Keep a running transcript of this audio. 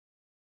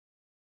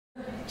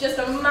just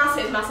a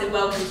massive, massive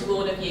welcome to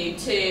all of you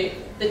to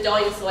the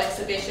dinosaur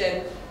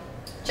exhibition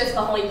just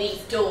behind these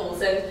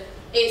doors. And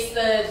it's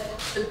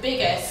the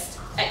biggest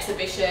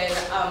exhibition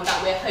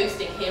that we're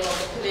hosting here on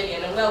the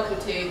pavilion, and welcome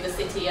to the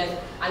city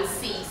and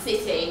Sea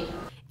City.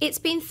 It's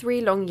been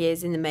 3 long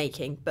years in the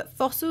making, but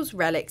fossils,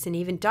 relics and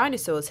even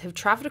dinosaurs have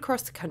travelled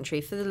across the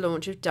country for the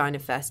launch of Dino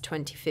Fest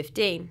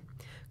 2015.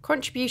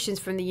 Contributions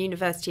from the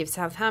University of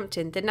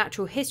Southampton, the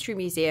Natural History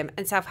Museum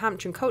and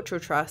Southampton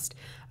Cultural Trust,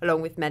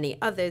 along with many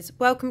others,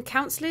 welcome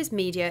counsellors,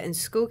 media and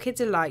school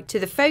kids alike to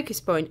the focus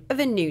point of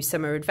a new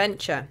summer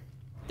adventure.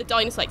 The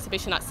dinosaur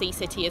exhibition at Sea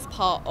City is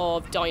part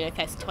of Dino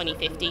Fest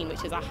 2015,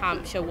 which is a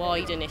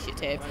Hampshire-wide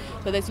initiative.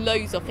 So there's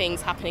loads of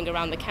things happening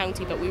around the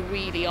county, but we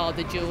really are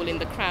the jewel in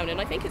the crown. And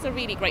I think it's a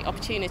really great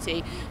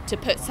opportunity to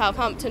put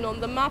Southampton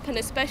on the map, and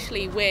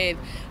especially with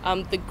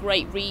the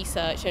great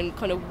research and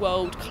kind of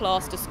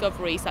world-class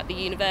discoveries that the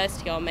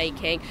university are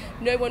making.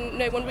 No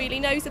one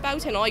really knows about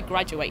it, and I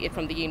graduated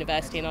from the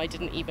university and I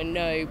didn't even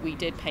know we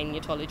did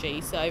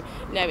paleontology. So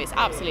no, it's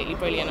absolutely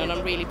brilliant, and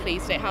I'm really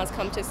pleased it has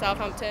come to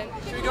Southampton.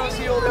 Should we go and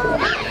see all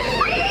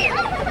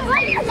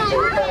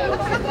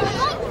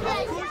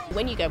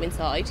When you go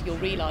inside, you'll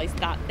realise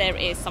that there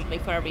is something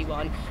for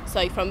everyone.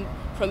 So from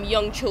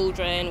young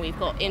children, we've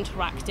got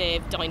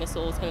interactive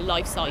dinosaurs, kind of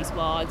life-size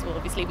ones. Well,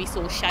 obviously we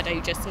saw Shadow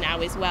just now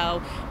as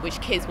well,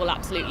 which kids will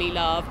absolutely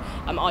love.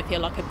 I feel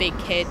like a big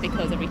kid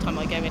because every time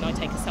I go in I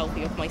take a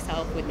selfie of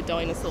myself with the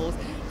dinosaurs.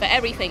 But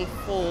everything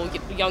for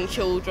young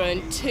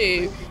children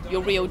to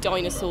your real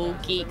dinosaur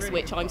geeks,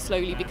 which I'm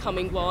slowly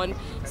becoming one.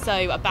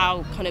 So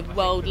about kind of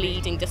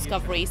world-leading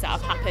discoveries that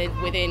have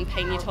happened within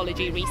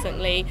paleontology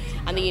recently,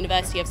 and the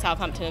University of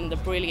Southampton and the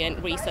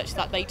brilliant research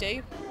that they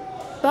do.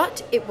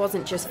 But it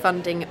wasn't just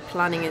funding,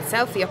 planning and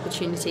selfie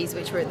opportunities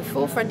which were at the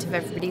forefront of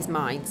everybody's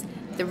minds.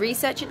 The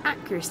research and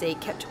accuracy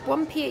kept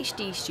one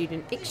PhD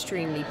student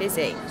extremely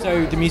busy.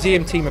 So the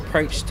museum team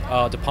approached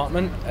our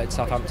department at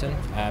Southampton,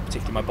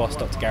 particularly my boss,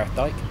 Dr. Gareth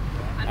Dyke,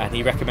 and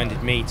he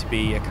recommended me to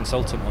be a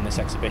consultant on this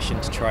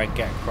exhibition to try and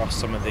get across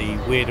some of the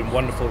weird and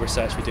wonderful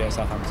research we do at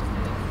Southampton.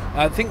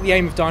 I think the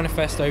aim of Dino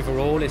Fest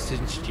overall is to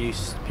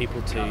introduce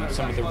people to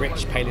some of the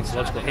rich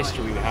paleontological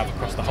history we have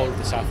across the whole of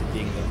the south of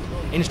England,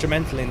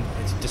 instrumental in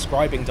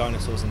describing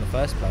dinosaurs in the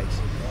first place,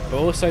 but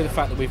also the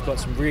fact that we've got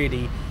some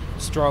really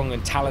strong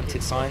and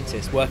talented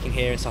scientists working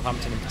here in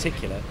Southampton in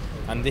particular,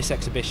 and this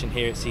exhibition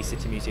here at Sea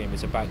City Museum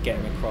is about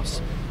getting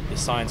across the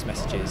science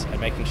messages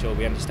and making sure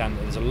we understand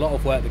that there's a lot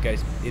of work that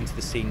goes into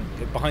the scene,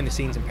 behind the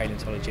scenes in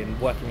paleontology, and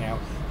working out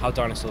how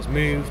dinosaurs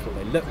moved, what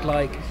they looked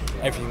like,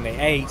 everything they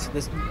ate.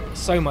 There's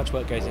so much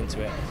work goes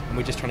into it, and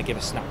we're just trying to give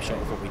a snapshot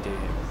of what we do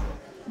here.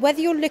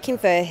 Whether you're looking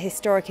for a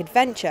historic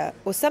adventure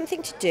or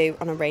something to do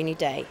on a rainy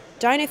day,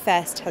 Dino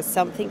Fest has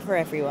something for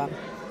everyone.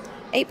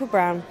 April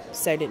Brown,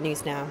 Solent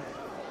News Now.